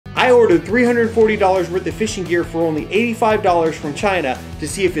I ordered $340 worth of fishing gear for only $85 from China to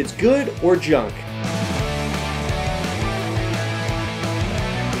see if it's good or junk.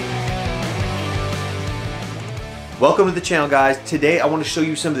 Welcome to the channel, guys. Today I want to show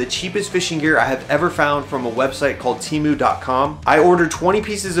you some of the cheapest fishing gear I have ever found from a website called TEMU.com. I ordered 20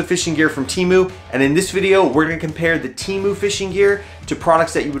 pieces of fishing gear from TEMU, and in this video we're going to compare the TEMU fishing gear to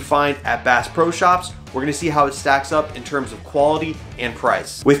products that you would find at Bass Pro Shops. We're going to see how it stacks up in terms of quality and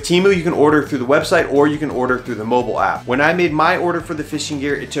price. With TEMU, you can order through the website or you can order through the mobile app. When I made my order for the fishing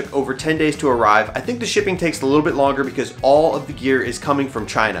gear, it took over 10 days to arrive. I think the shipping takes a little bit longer because all of the gear is coming from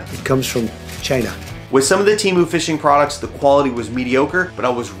China. It comes from China. With some of the TEMU fishing products, the quality was mediocre, but I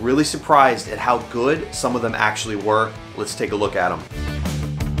was really surprised at how good some of them actually were. Let's take a look at them.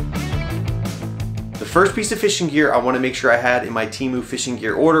 The first piece of fishing gear I want to make sure I had in my TEMU fishing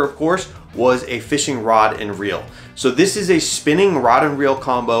gear order, of course, was a fishing rod and reel. So this is a spinning rod and reel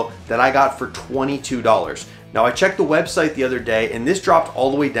combo that I got for $22. Now I checked the website the other day and this dropped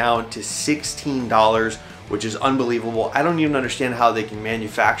all the way down to $16, which is unbelievable. I don't even understand how they can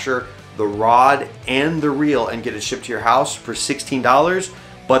manufacture the rod and the reel and get it shipped to your house for $16,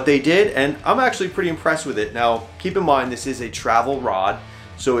 but they did, and I'm actually pretty impressed with it. Now keep in mind this is a travel rod,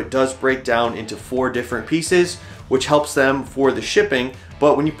 so it does break down into 4 different pieces, which helps them for the shipping,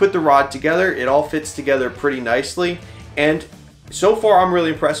 but when you put the rod together, it all fits together pretty nicely, and so far I'm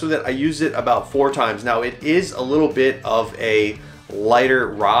really impressed with it. I used it about 4 times. Now it is a little bit of a lighter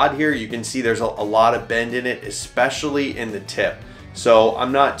rod here. You can see there's a lot of bend in it, especially in the tip. So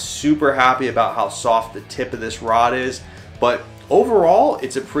I'm not super happy about how soft the tip of this rod is, but overall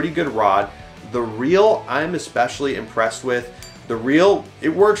it's a pretty good rod. The reel I'm especially impressed with. The reel, it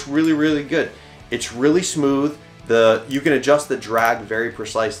works really good. It's really smooth. You can adjust the drag very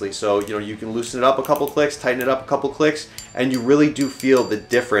precisely, so you can loosen it up a couple clicks, tighten it up a couple clicks, and you really do feel the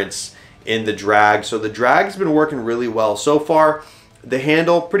difference in the drag. So the drag's been working really well so far. The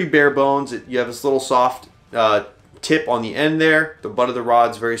handle, pretty bare bones. You have this little soft tip on the end there. The butt of the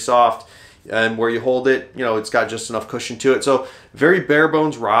rod's very soft, and where you hold it, it's got just enough cushion to it. So very bare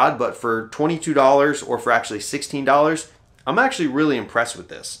bones rod, but for $22 or for actually $16, I'm actually really impressed with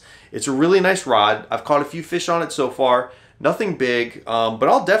this. It's a really nice rod. I've caught a few fish on it so far, nothing big, but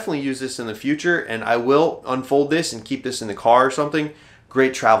I'll definitely use this in the future, and I will unfold this and keep this in the car or something.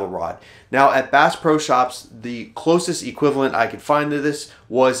 Great travel rod. Now at Bass Pro Shops, the closest equivalent I could find to this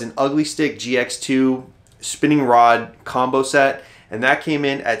was an Ugly Stick GX2 spinning rod combo set, and that came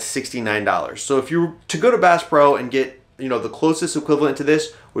in at $69. So if you were to go to Bass Pro and get the closest equivalent to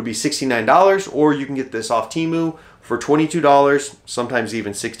this would be $69, or you can get this off TEMU for $22, sometimes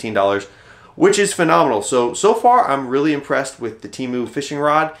even $16, which is phenomenal. So far I'm really impressed with the TEMU fishing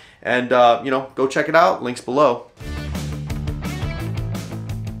rod, and go check it out, links below.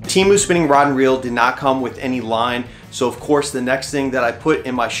 TEMU spinning rod and reel did not come with any line, so of course the next thing that I put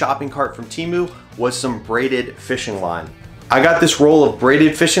in my shopping cart from TEMU was some braided fishing line. I got this roll of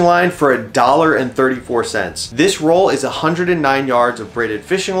braided fishing line for $1.34. This roll is 109 yards of braided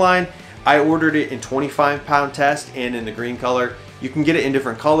fishing line. I ordered it in 25-pound test and in the green color. You can get it in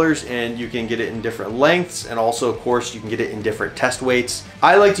different colors and you can get it in different lengths, and also of course you can get it in different test weights.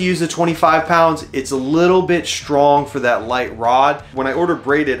 I like to use the 25 pounds. It's a little bit strong for that light rod. When I order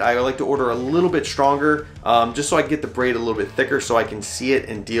braided, I like to order a little bit stronger, just so I can get the braid a little bit thicker so I can see it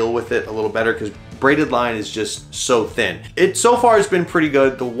and deal with it a little better, because braided line is just so thin. It so far has been pretty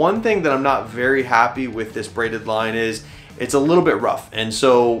good. The one thing that I'm not very happy with this braided line is it's a little bit rough, and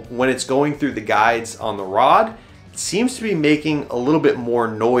so when it's going through the guides on the rod, it seems to be making a little bit more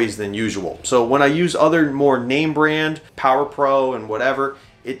noise than usual. So when I use other more name brand, Power Pro and whatever,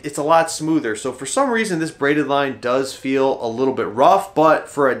 it's a lot smoother. So for some reason this braided line does feel a little bit rough, but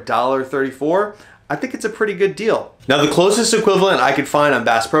for $1.34, I think it's a pretty good deal. Now the closest equivalent I could find on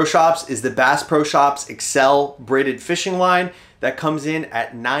Bass Pro Shops is the Bass Pro Shops Excel braided fishing line that comes in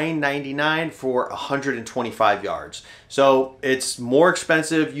at $9.99 for 125 yards. So it's more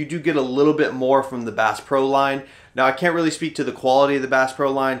expensive. You do get a little bit more from the Bass Pro line. Now I can't really speak to the quality of the Bass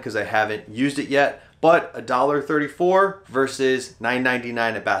Pro line because I haven't used it yet, but $1.34 versus $9.99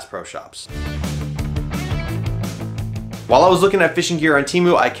 at Bass Pro Shops. While I was looking at fishing gear on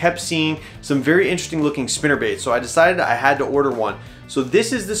TEMU, I kept seeing some very interesting looking spinnerbait, so I decided I had to order one. So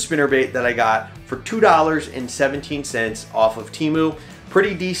this is the spinnerbait that I got for $2.17 off of TEMU.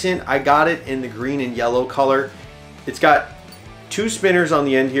 Pretty decent. I got it in the green and yellow color. It's got 2 spinners on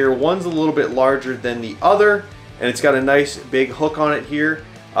the end here. One's a little bit larger than the other, and it's got a nice big hook on it here.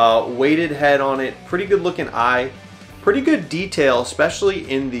 Weighted head on it, pretty good looking eye. Pretty good detail, especially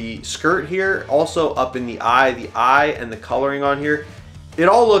in the skirt here, also up in the eye and the coloring on here it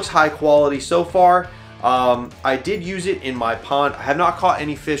all looks high quality so far. I did use it in my pond. I have not caught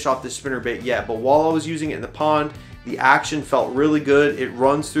any fish off this spinnerbait yet, but while I was using it in the pond, the action felt really good. It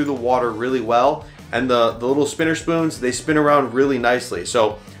runs through the water really well, and the little spinner spoons, they spin around really nicely.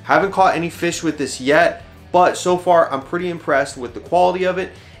 So haven't caught any fish with this yet, but so far I'm pretty impressed with the quality of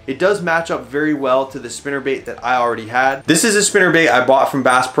it. It does match up very well to the spinnerbait that I already had. This is a spinnerbait I bought from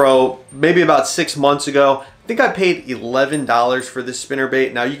Bass Pro maybe about 6 months ago. I think I paid $11 for this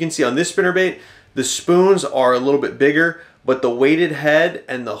spinnerbait. Now you can see on this spinnerbait, the spoons are a little bit bigger, but the weighted head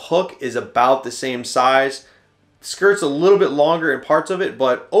and the hook is about the same size. Skirt's a little bit longer in parts of it,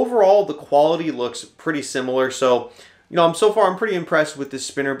 but overall the quality looks pretty similar. So, you know, so far I'm pretty impressed with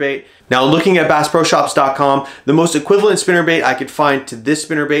this spinnerbait. Now looking at BassProShops.com, the most equivalent spinnerbait I could find to this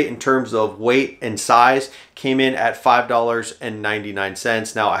spinnerbait in terms of weight and size came in at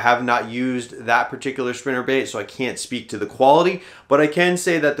 $5.99. Now I have not used that particular spinnerbait, so I can't speak to the quality, but I can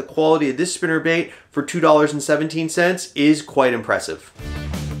say that the quality of this spinnerbait for $2.17 is quite impressive.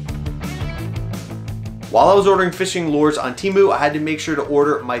 While I was ordering fishing lures on TEMU, I had to make sure to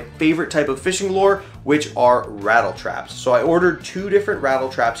order my favorite type of fishing lure, which are rattle traps. So I ordered 2 different rattle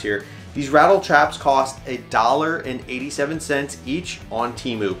traps here. These rattle traps cost $1.87 each on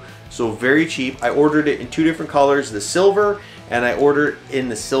TEMU. So very cheap. I ordered it in 2 different colors, the silver, and I ordered in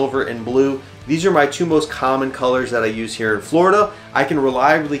the silver and blue. These are my 2 most common colors that I use here in Florida. I can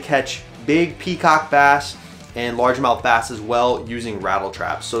reliably catch big peacock bass and largemouth bass as well using rattle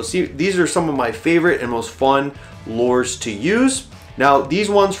traps. So see, these are some of my favorite and most fun lures to use. Now these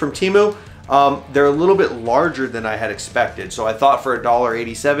ones from TEMU, they're a little bit larger than I had expected. So I thought for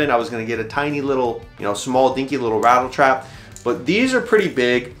 $1.87 I was gonna get a tiny little, you know, small dinky little rattle trap, but these are pretty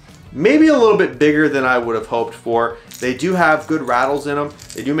big, maybe a little bit bigger than I would have hoped for. They do have good rattles in them.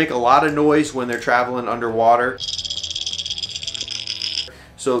 They do make a lot of noise when they're traveling underwater.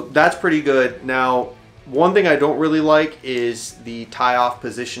 So that's pretty good. Now, one thing I don't really like is the tie-off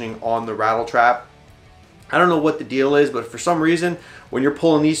positioning on the rattle trap. I don't know what the deal is, but for some reason, when you're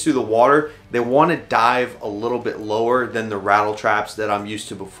pulling these through the water, they want to dive a little bit lower than the rattle traps that I'm used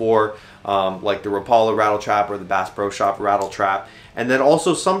to before, like the Rapala rattle trap or the Bass Pro Shop rattle trap. And then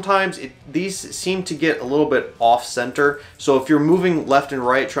also sometimes these seem to get a little bit off center. So if you're moving left and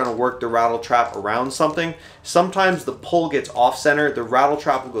right trying to work the rattle trap around something, sometimes the pull gets off center, the rattle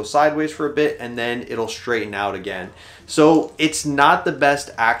trap will go sideways for a bit and then it'll straighten out again. So it's not the best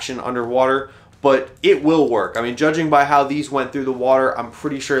action underwater, but it will work. I mean, judging by how these went through the water, I'm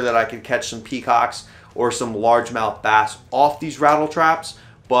pretty sure that I could catch some peacocks or some largemouth bass off these rattle traps.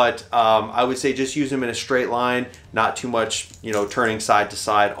 But I would say just use them in a straight line, not too much, you know, turning side to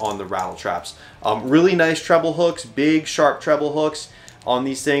side on the rattle traps. Really nice treble hooks, big sharp treble hooks on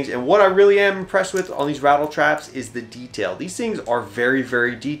these things. And what I really am impressed with on these rattle traps is the detail. These things are very,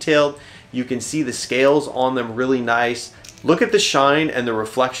 very detailed. You can see the scales on them really nice. Look at the shine and the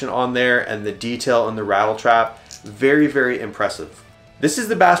reflection on there and the detail on the rattle trap. Very, very impressive. This is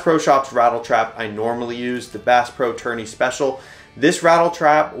the Bass Pro Shops rattle trap I normally use, the Bass Pro Tourney Special. This rattle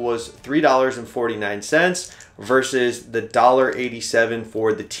trap was $3.49 versus the $1.87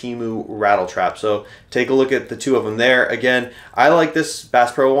 for the TEMU rattle trap. So take a look at the 2 of them there. Again, I like this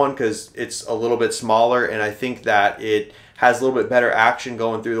Bass Pro one because it's a little bit smaller and I think that it has a little bit better action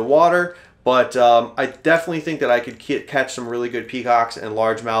going through the water. But I definitely think that I could catch some really good peacocks and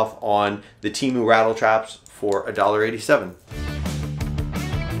largemouth on the TEMU rattle traps for $1.87.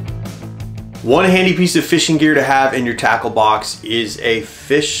 One handy piece of fishing gear to have in your tackle box is a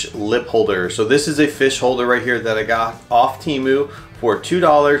fish lip holder. So this is a fish holder right here that I got off TEMU for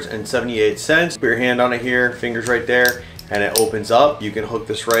 $2.78. Put your hand on it here, fingers right there, and it opens up. You can hook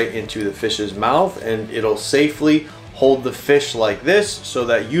this right into the fish's mouth and it'll safely hold the fish like this so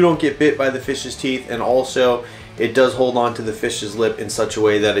that you don't get bit by the fish's teeth, and also it does hold on to the fish's lip in such a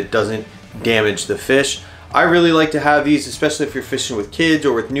way that it doesn't damage the fish. I really like to have these, especially if you're fishing with kids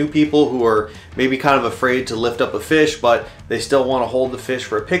or with new people who are maybe kind of afraid to lift up a fish, but they still want to hold the fish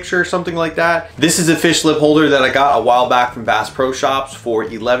for a picture or something like that. This is a fish lip holder that I got a while back from Bass Pro Shops for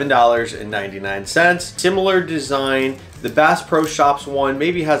 $11.99. Similar design. The Bass Pro Shops one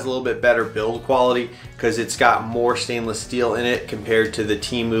maybe has a little bit better build quality because it's got more stainless steel in it compared to the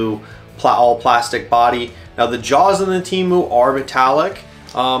TEMU all plastic body. Now the jaws on the TEMU are metallic.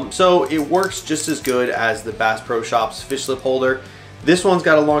 So it works just as good as the Bass Pro Shops fish lip holder. This one's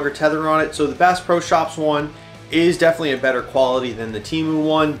got a longer tether on it, so the Bass Pro Shops one is definitely a better quality than the TEMU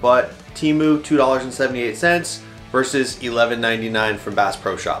one, but TEMU $2.78 versus $11.99 from Bass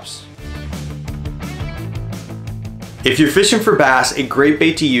Pro Shops. If you're fishing for bass, a great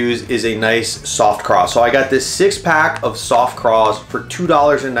bait to use is a nice soft craw. So I got this 6-pack of soft craws for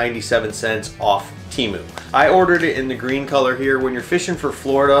 $2.97 off TEMU. I ordered it in the green color here. When you're fishing for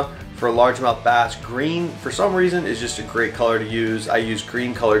Florida for largemouth bass, green for some reason is just a great color to use. I use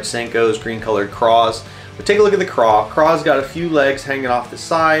green colored Senkos, green colored craws. But take a look at the craw. Craw's got a few legs hanging off the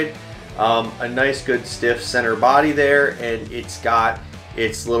side, a nice good stiff center body there, and it's got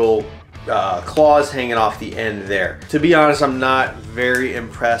its little claws hanging off the end there. To be honest, I'm not very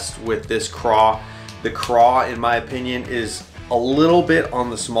impressed with this craw. The craw, in my opinion, is a little bit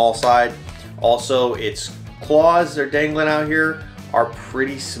on the small side. Also, its claws they're dangling out here are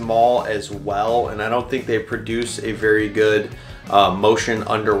pretty small as well, and I don't think they produce a very good motion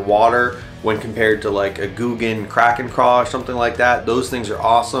underwater when compared to like a Guggen Kraken craw or something like that. Those things are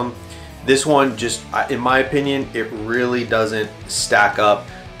awesome. This one just, in my opinion, it really doesn't stack up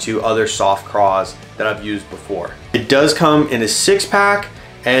to other soft craws that I've used before. It does come in a 6-pack,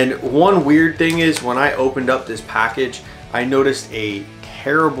 and one weird thing is when I opened up this package, I noticed a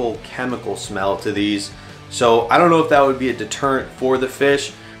terrible chemical smell to these. So I don't know if that would be a deterrent for the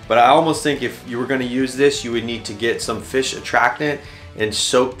fish, but I almost think if you were going to use this, you would need to get some fish attractant and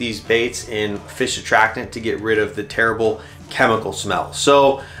soak these baits in fish attractant to get rid of the terrible chemical smell.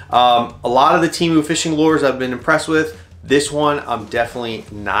 So a lot of the TEMU fishing lures I've been impressed with. This one I'm definitely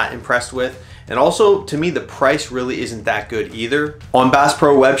not impressed with. And also, to me, the price really isn't that good either. On Bass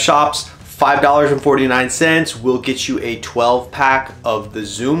Pro web shops, $5.49 will get you a 12-pack of the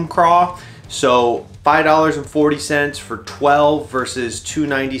Zoom Craw. So $5.40 for 12 versus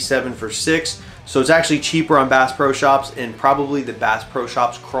 $2.97 for 6. So it's actually cheaper on Bass Pro Shops, and probably the Bass Pro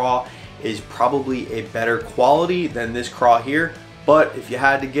Shops craw is probably a better quality than this craw here. But if you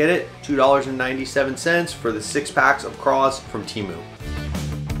had to get it, $2.97 for the 6 packs of craws from TEMU.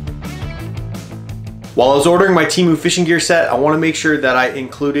 While I was ordering my TEMU fishing gear set, I want to make sure that I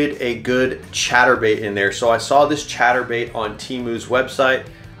included a good chatterbait in there. So I saw this chatterbait on TEMU's website.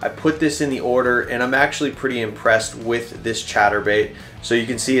 I put this in the order, and I'm actually pretty impressed with this chatterbait. So you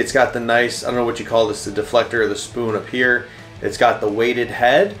can see it's got the nice, I don't know what you call this, the deflector or the spoon up here. It's got the weighted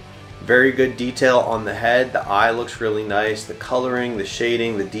head. Very good detail on the head. The eye looks really nice. The coloring, the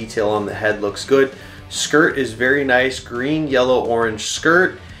shading, the detail on the head looks good. Skirt is very nice, green, yellow, orange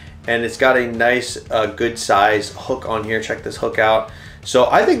skirt. And it's got a nice, good size hook on here. Check this hook out. So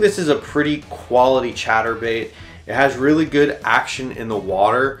I think this is a pretty quality chatterbait. It has really good action in the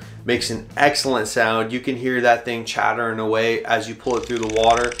water, makes an excellent sound. You can hear that thing chattering away as you pull it through the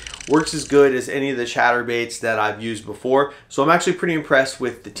water. Works as good as any of the chatterbaits that I've used before. So I'm actually pretty impressed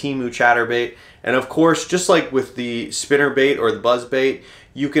with the TEMU chatterbait. And of course, just like with the spinner bait or the buzz bait,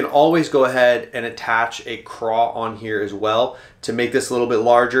 you can always go ahead and attach a craw on here as well to make this a little bit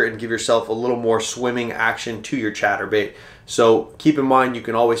larger and give yourself a little more swimming action to your chatterbait. So keep in mind, you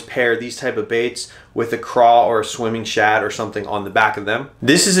can always pair these type of baits with a craw or a swimming shad or something on the back of them.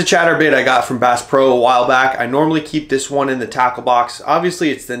 This is a chatterbait I got from Bass Pro a while back. I normally keep this one in the tackle box. Obviously,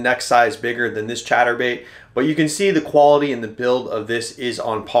 it's the next size bigger than this chatterbait, but you can see the quality and the build of this is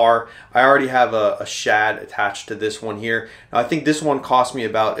on par. I already have a shad attached to this one here. Now, I think this one cost me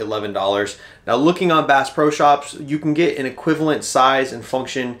about $11. Now, looking on Bass Pro Shops, you can get an equivalent size and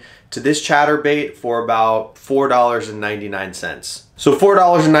function to this chatterbait for about $4.99. So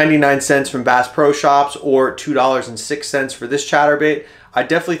 $4.99 from Bass Pro Shops or $2.06 for this chatterbait. I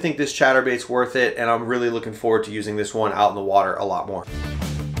definitely think this chatterbait's worth it, and I'm really looking forward to using this one out in the water a lot more.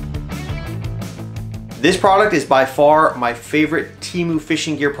 This product is by far my favorite TEMU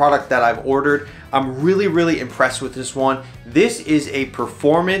fishing gear product that I've ordered. I'm really impressed with this one. This is a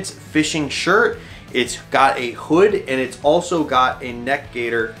performance fishing shirt. It's got a hood, and it's also got a neck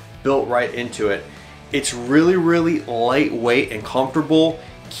gaiter built right into it. It's really lightweight and comfortable,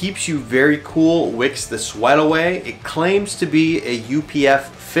 keeps you very cool, wicks the sweat away. It claims to be a UPF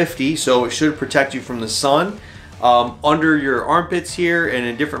 50, so it should protect you from the sun. Under your armpits here and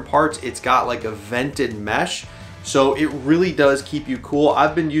in different parts, it's got like a vented mesh, so it really does keep you cool.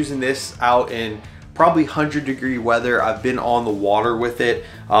 I've been using this out in probably 100-degree weather. I've been on the water with it.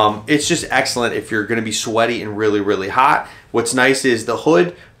 It's just excellent if you're gonna be sweaty and really hot. What's nice is the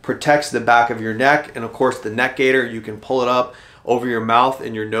hood protects the back of your neck, and of course the neck gaiter, you can pull it up over your mouth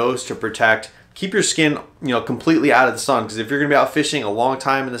and your nose to protect, keep your skin, completely out of the sun, because if you're gonna be out fishing a long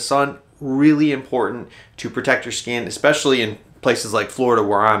time in the sun, really important to protect your skin, especially in places like Florida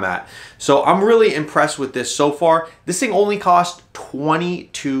where I'm at. So I'm really impressed with this so far. This thing only cost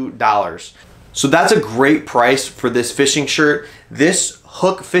 $22. So that's a great price for this fishing shirt. This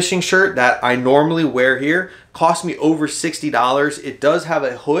hook fishing shirt that I normally wear here cost me over $60. It does have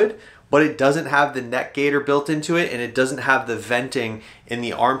a hood, but it doesn't have the neck gaiter built into it, and it doesn't have the venting in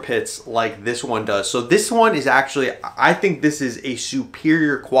the armpits like this one does. So this one is actually, I think this is a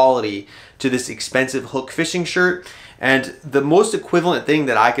superior quality to this expensive hook fishing shirt. And the most equivalent thing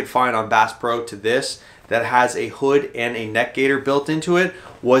that I could find on Bass Pro to this that has a hood and a neck gaiter built into it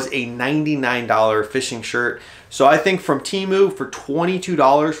was a $99 fishing shirt. So I think from TEMU, for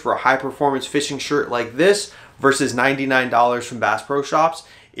 $22 for a high performance fishing shirt like this versus $99 from Bass Pro Shops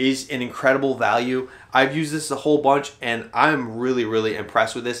is an incredible value. I've used this a whole bunch and I'm really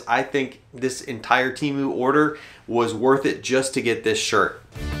impressed with this. I think this entire TEMU order was worth it just to get this shirt.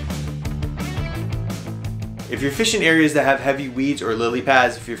 If you're fishing areas that have heavy weeds or lily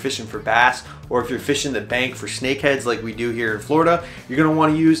pads, if you're fishing for bass, or if you're fishing the bank for snakeheads like we do here in Florida, you're gonna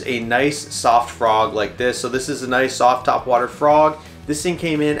wanna use a nice soft frog like this. So this is a nice soft topwater frog. This thing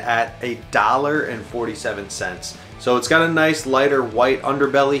came in at $1.47. So it's got a nice lighter white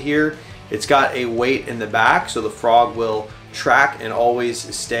underbelly here. It's got a weight in the back, so the frog will track and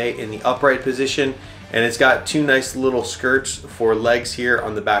always stay in the upright position. And it's got two nice little skirts for legs here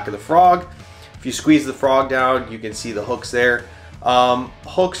on the back of the frog. If you squeeze the frog down, you can see the hooks there.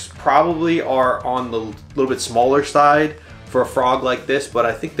 Hooks probably are on the little bit smaller side for a frog like this, but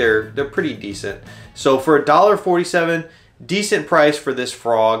I think they're pretty decent. So for $1.47, decent price for this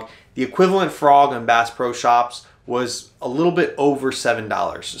frog. The equivalent frog on Bass Pro Shops was a little bit over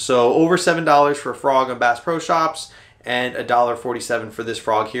 $7. So over $7 for a frog on Bass Pro Shops and $1.47 for this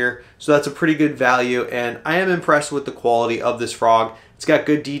frog here. So that's a pretty good value, and I am impressed with the quality of this frog. It's got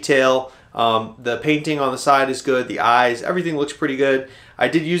good detail. The painting on the side is good, the eyes, everything looks pretty good. I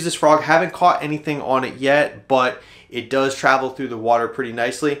did use this frog, haven't caught anything on it yet, but it does travel through the water pretty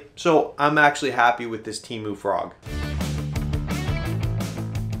nicely. So I'm actually happy with this TEMU frog.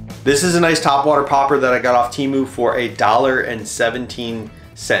 This is a nice topwater popper that I got off TEMU for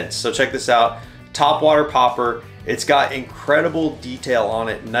 $1.17. So check this out, topwater popper. It's got incredible detail on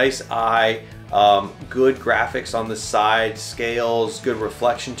it, nice eye, good graphics on the side, scales, good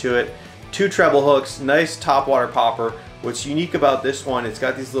reflection to it. Two treble hooks, nice topwater popper. What's unique about this one, it's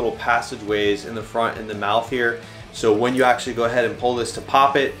got these little passageways in the front and the mouth here. So when you actually go ahead and pull this to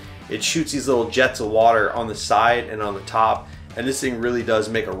pop it, it shoots these little jets of water on the side and on the top. And this thing really does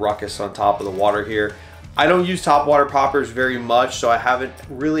make a ruckus on top of the water here. I don't use topwater poppers very much, so I haven't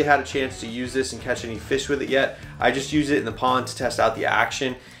really had a chance to use this and catch any fish with it yet. I just use it in the pond to test out the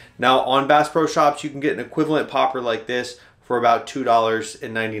action. Now on Bass Pro Shops, you can get an equivalent popper like this for about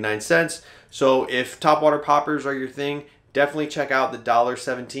 $2.99. So if topwater poppers are your thing, definitely check out the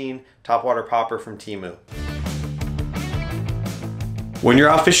 $1.17 topwater popper from TEMU. When you're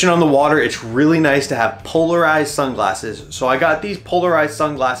out fishing on the water, it's really nice to have polarized sunglasses. So I got these polarized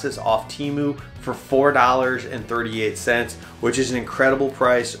sunglasses off TEMU for $4.38, which is an incredible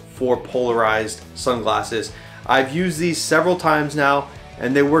price for polarized sunglasses. I've used these several times now,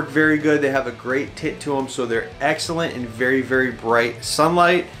 and they work very good. They have a great tint to them, so they're excellent in very bright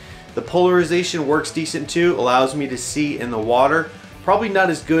sunlight. The polarization works decent too, allows me to see in the water. Probably not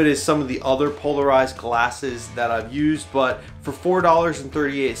as good as some of the other polarized glasses that I've used, but for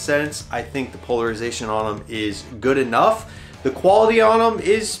 $4.38, I think the polarization on them is good enough. The quality on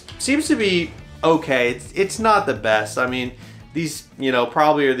them seems to be okay. It's not the best. I mean, these, you know,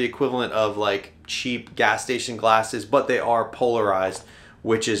 probably are the equivalent of like cheap gas station glasses, but they are polarized,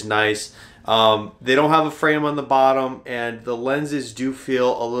 which is nice. They don't have a frame on the bottom, and the lenses do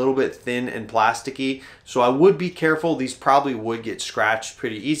feel a little bit thin and plasticky, so I would be careful. These probably would get scratched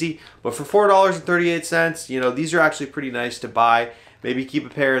pretty easy, but for $4.38, you know, these are actually pretty nice to buy. Maybe keep a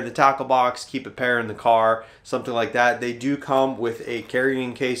pair in the tackle box, keep a pair in the car, something like that. They do come with a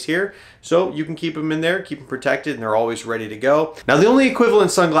carrying case here, so you can keep them in there, keep them protected, and they're always ready to go. Now, the only equivalent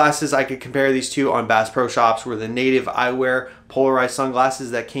sunglasses I could compare these to on Bass Pro Shops were the Native Eyewear polarized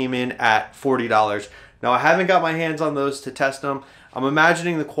sunglasses that came in at $40. Now, I haven't got my hands on those to test them. I'm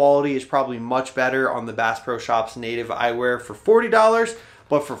imagining the quality is probably much better on the Bass Pro Shops Native Eyewear for $40.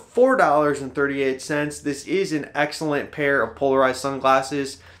 But for $4.38, this is an excellent pair of polarized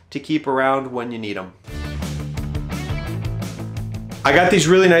sunglasses to keep around when you need them. I got these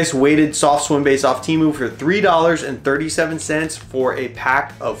really nice weighted soft swim baits off TEMU for $3.37 for a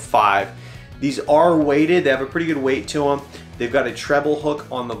pack of 5. These are weighted, they have a pretty good weight to them. They've got a treble hook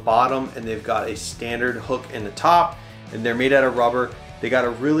on the bottom, and they've got a standard hook in the top, and they're made out of rubber. They got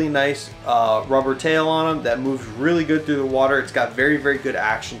a really nice rubber tail on them that moves really good through the water. It's got very good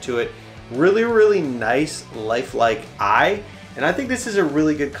action to it. Really nice lifelike eye. And I think this is a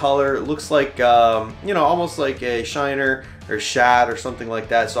really good color. It looks like, you know, almost like a shiner or shad or something like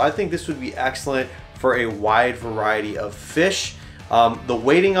that. So I think this would be excellent for a wide variety of fish. The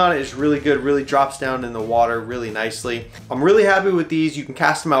weighting on it is really good, really drops down in the water really nicely. I'm really happy with these. You can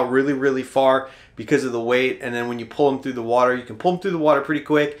cast them out really, really far because of the weight, and then when you pull them through the water, you can pull them through the water pretty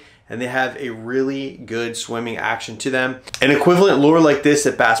quick, and they have a really good swimming action to them. An equivalent lure like this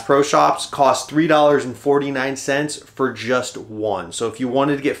at Bass Pro Shops costs $3.49 for just one. So if you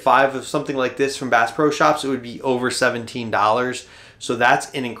wanted to get 5 of something like this from Bass Pro Shops, it would be over $17. So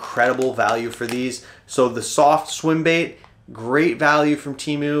that's an incredible value for these. So the soft swim bait, great value from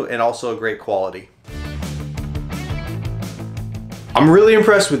TEMU, and also a great quality. I'm really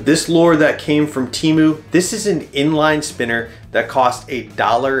impressed with this lure that came from TEMU. This is an inline spinner that cost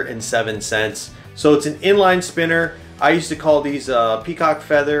 $1.07. So it's an inline spinner. I used to call these a peacock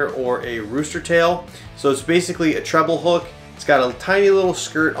feather or a rooster tail. So it's basically a treble hook. It's got a tiny little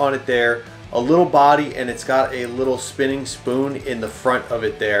skirt on it there, a little body, and it's got a little spinning spoon in the front of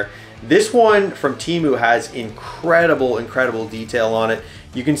it there. This one from TEMU has incredible, incredible detail on it.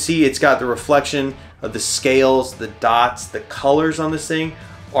 You can see it's got the reflection of the scales, the dots, the colors on this thing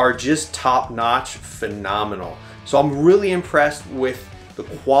are just top-notch, phenomenal. So I'm really impressed with the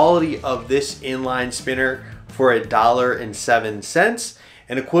quality of this inline spinner for $1.07.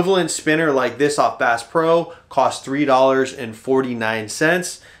 An equivalent spinner like this off Bass Pro costs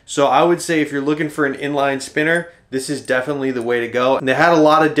 $3.49. So I would say if you're looking for an inline spinner, this is definitely the way to go. And they had a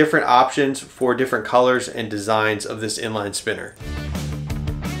lot of different options for different colors and designs of this inline spinner.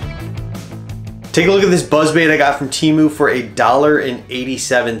 Take a look at this buzzbait I got from TEMU for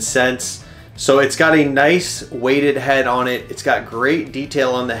 $1.87. So it's got a nice weighted head on it. It's got great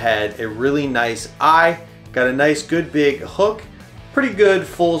detail on the head, a really nice eye, got a nice good big hook, pretty good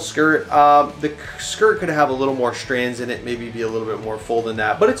full skirt. The skirt could have a little more strands in it, maybe be a little bit more full than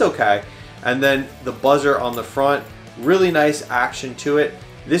that, but it's okay. And then the buzzer on the front, really nice action to it.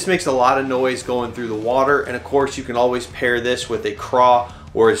 This makes a lot of noise going through the water, and of course you can always pair this with a craw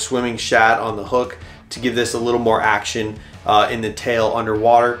or a swimming shad on the hook to give this a little more action in the tail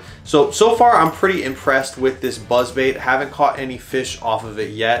underwater. So far I'm pretty impressed with this buzzbait. Haven't caught any fish off of it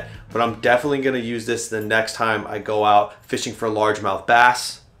yet, but I'm definitely gonna use this the next time I go out fishing for largemouth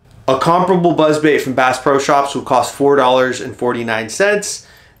bass. A comparable buzzbait from Bass Pro Shops would cost $4.49.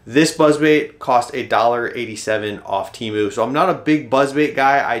 This buzzbait cost $1.87 off TEMU. So I'm not a big buzzbait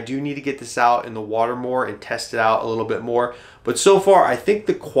guy. I do need to get this out in the water more and test it out a little bit more. But so far, I think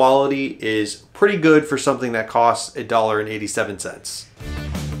the quality is pretty good for something that costs $1.87.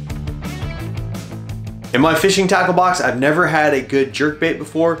 In my fishing tackle box, I've never had a good jerkbait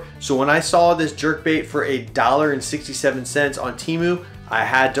before. So when I saw this jerkbait for $1.67 on TEMU, I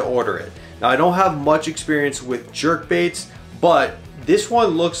had to order it. Now I don't have much experience with jerkbaits, but this one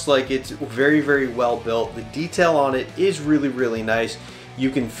looks like it's very, very well built. The detail on it is really, really nice.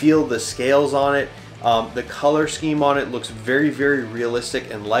 You can feel the scales on it. The color scheme on it looks very, very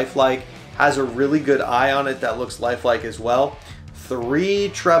realistic and lifelike. Has a really good eye on it that looks lifelike as well. 3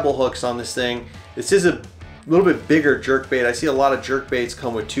 treble hooks on this thing. This is a little bit bigger jerkbait. I see a lot of jerkbaits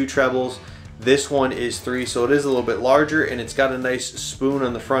come with 2 trebles. This one is 3, so it is a little bit larger, and it's got a nice spoon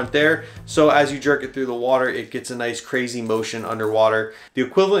on the front there. So as you jerk it through the water, it gets a nice crazy motion underwater. The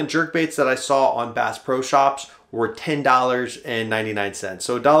equivalent jerkbaits that I saw on Bass Pro Shops were $10.99.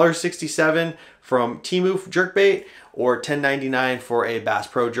 So $1.67 from TEMU jerkbait or $10.99 for a Bass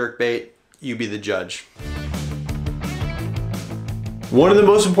Pro jerkbait. You be the judge. One of the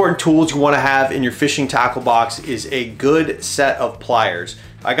most important tools you want to have in your fishing tackle box is a good set of pliers.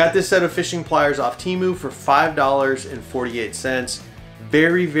 I got this set of fishing pliers off TEMU for $5.48.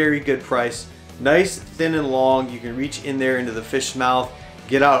 Very, very good price. Nice, thin and long. You can reach in there into the fish's mouth,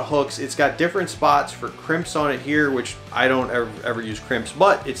 get out hooks. It's got different spots for crimps on it here, which I don't ever use crimps,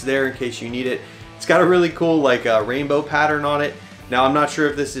 but it's there in case you need it. It's got a really cool like rainbow pattern on it. Now I'm not sure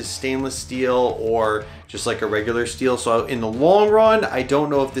if this is stainless steel or just like a regular steel. So in the long run, I don't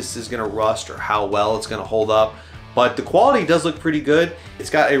know if this is gonna rust or how well it's gonna hold up, but the quality does look pretty good. It's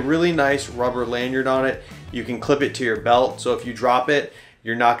got a really nice rubber lanyard on it. You can clip it to your belt. So if you drop it,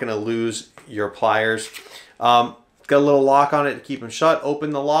 you're not gonna lose your pliers. It's got a little lock on it to keep them shut.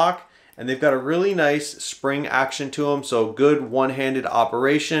 Open the lock, and they've got a really nice spring action to them. So good one-handed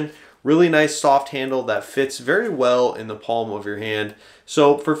operation. Really nice soft handle that fits very well in the palm of your hand.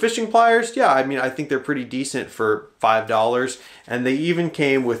 So for fishing pliers, yeah, I mean, I think they're pretty decent for $5. And they even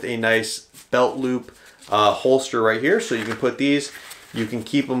came with a nice belt loop holster right here. So you can put these, you can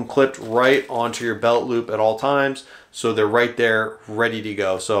keep them clipped right onto your belt loop at all times. So they're right there ready to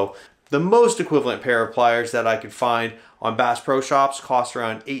go. So the most equivalent pair of pliers that I could find on Bass Pro Shops cost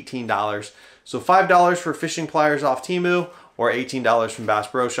around $18. So $5 for fishing pliers off TEMU, or $18 from Bass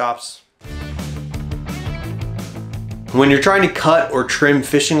Pro Shops. When you're trying to cut or trim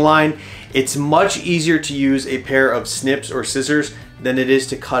fishing line, it's much easier to use a pair of snips or scissors than it is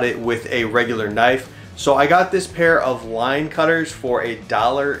to cut it with a regular knife. So I got this pair of line cutters for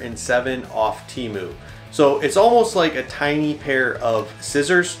 $1.07 off TEMU. So it's almost like a tiny pair of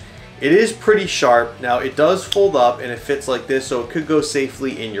scissors. It is pretty sharp. Now it does fold up and it fits like this, so it could go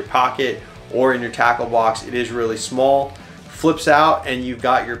safely in your pocket or in your tackle box. It is really small, flips out, and you've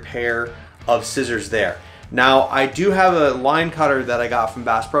got your pair of scissors there. Now I do have a line cutter that I got from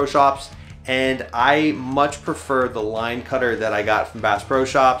Bass Pro Shops, and I much prefer the line cutter that I got from Bass Pro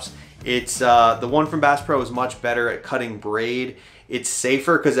Shops. It's the one from Bass Pro is much better at cutting braid. It's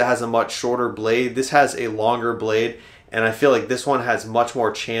safer because it has a much shorter blade. This has a longer blade, and I feel like this one has much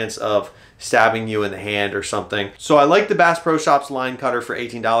more chance of stabbing you in the hand or something. So I like the Bass Pro Shops line cutter for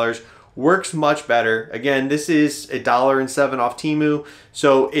 $18. Works much better. Again, this is $1.07 off TEMU,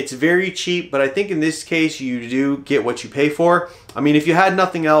 so it's very cheap, but I think in this case you do get what you pay for. I mean, if you had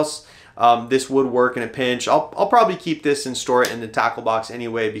nothing else, this would work in a pinch. I'll probably keep this and store it in the tackle box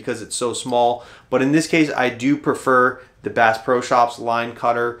anyway because it's so small, but in this case I do prefer the Bass Pro Shops line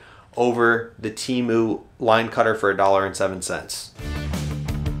cutter over the TEMU line cutter for $1.07.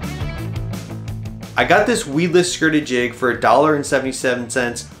 I got this weedless skirted jig for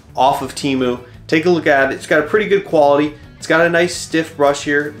 $1.77 off of TEMU. Take a look at it. It's got a pretty good quality. It's got a nice stiff brush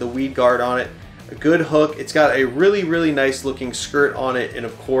here, the weed guard on it, a good hook. It's got a really nice looking skirt on it, and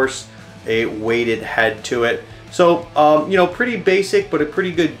of course a weighted head to it. So you know, pretty basic, but a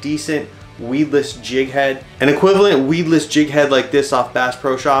pretty good, decent weedless jig head. An equivalent weedless jig head like this off Bass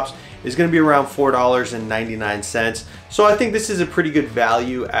Pro Shops is going to be around $4.99. So I think this is a pretty good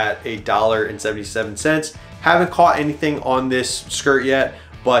value at $1.77. Haven't caught anything on this skirt yet,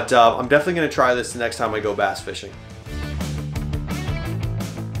 but I'm definitely going to try this the next time I go bass fishing.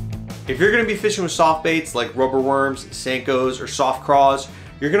 If you're going to be fishing with soft baits like rubber worms, Senkos, or soft craws,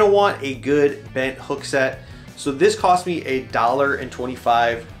 you're going to want a good bent hook set. So this cost me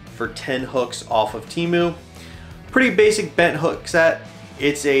 $1.25 for 10 hooks off of TEMU. Pretty basic bent hook set.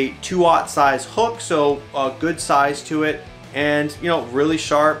 It's a 2/0 size hook, so a good size to it, and you know, really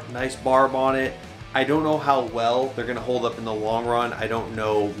sharp, nice barb on it. I don't know how well they're going to hold up in the long run. I don't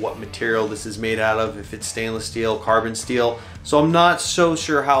know what material this is made out of, if it's stainless steel, carbon steel. So I'm not so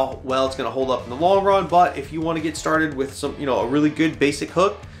sure how well it's going to hold up in the long run, but if you want to get started with some, you know, a really good basic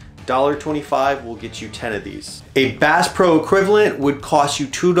hook, $1.25 will get you 10 of these. A Bass Pro equivalent would cost you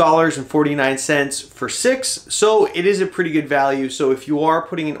 $2.49 for 6, so it is a pretty good value. So if you are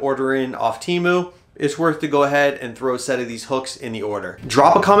putting an order in off TEMU, it's worth to go ahead and throw a set of these hooks in the order.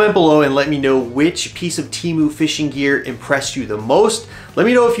 Drop a comment below and let me know which piece of TEMU fishing gear impressed you the most. Let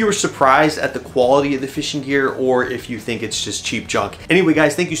me know if you were surprised at the quality of the fishing gear or if you think it's just cheap junk. Anyway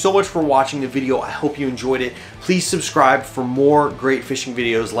guys, thank you so much for watching the video. I hope you enjoyed it. Please subscribe for more great fishing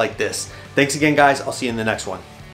videos like this. Thanks again guys, I'll see you in the next one.